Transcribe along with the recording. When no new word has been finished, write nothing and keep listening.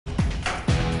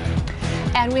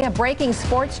And we have breaking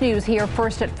sports news here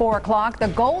first at 4 o'clock. The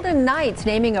Golden Knights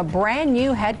naming a brand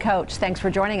new head coach. Thanks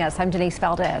for joining us. I'm Denise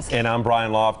Valdez. And I'm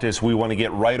Brian Loftus. We want to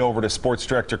get right over to sports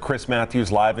director Chris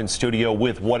Matthews live in studio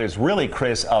with what is really,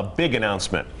 Chris, a big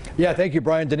announcement. Yeah, thank you,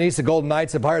 Brian. Denise, the Golden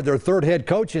Knights have hired their third head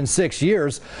coach in 6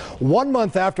 years. 1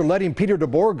 month after letting Peter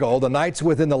DeBoer go, the Knights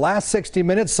within the last 60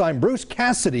 minutes signed Bruce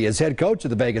Cassidy as head coach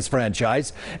of the Vegas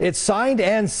franchise. It's signed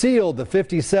and sealed. The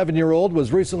 57-year-old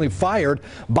was recently fired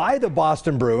by the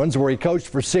Boston Bruins, where he coached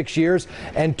for 6 years,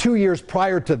 and 2 years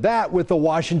prior to that with the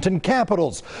Washington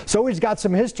Capitals. So he's got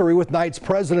some history with Knights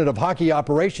president of hockey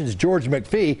operations, George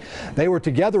McPhee. They were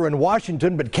together in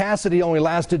Washington, but Cassidy only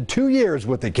lasted 2 years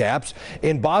with the Caps.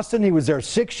 In Boston, he was there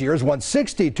 6 years, won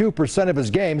 62% of his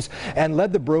games, and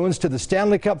led the Bruins to the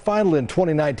Stanley Cup final in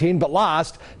 2019, but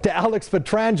lost to Alex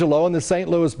Pietrangelo and the St.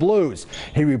 Louis Blues.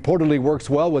 He reportedly works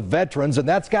well with veterans, and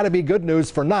that's got to be good news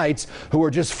for Knights, who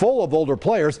are just full of older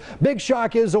players. Big shock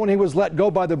is when he was let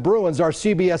go by the Bruins. Our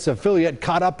CBS affiliate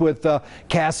caught up with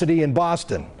Cassidy in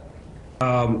Boston.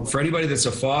 For anybody that's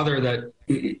a father, that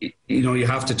you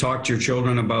have to talk to your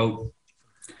children about,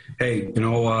 hey,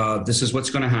 this is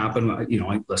what's going to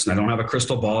happen. Listen, I don't have a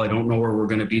crystal ball. I don't know where we're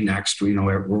going to be next.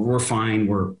 We're fine.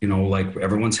 We're like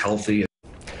everyone's healthy.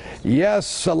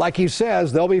 Yes, like he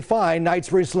says, they'll be fine.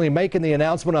 Knights recently making the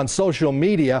announcement on social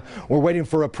media. We're waiting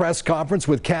for a press conference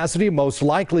with Cassidy, most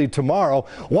likely tomorrow.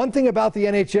 One thing about the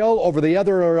NHL over the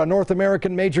other North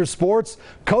American major sports,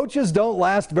 coaches don't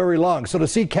last very long. So to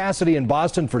see Cassidy in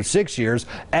Boston for 6 years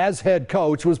as head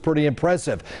coach was pretty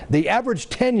impressive. The average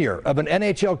tenure of an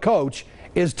NHL coach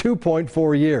is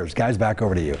 2.4 years. Guys, back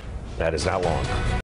over to you. That is not long.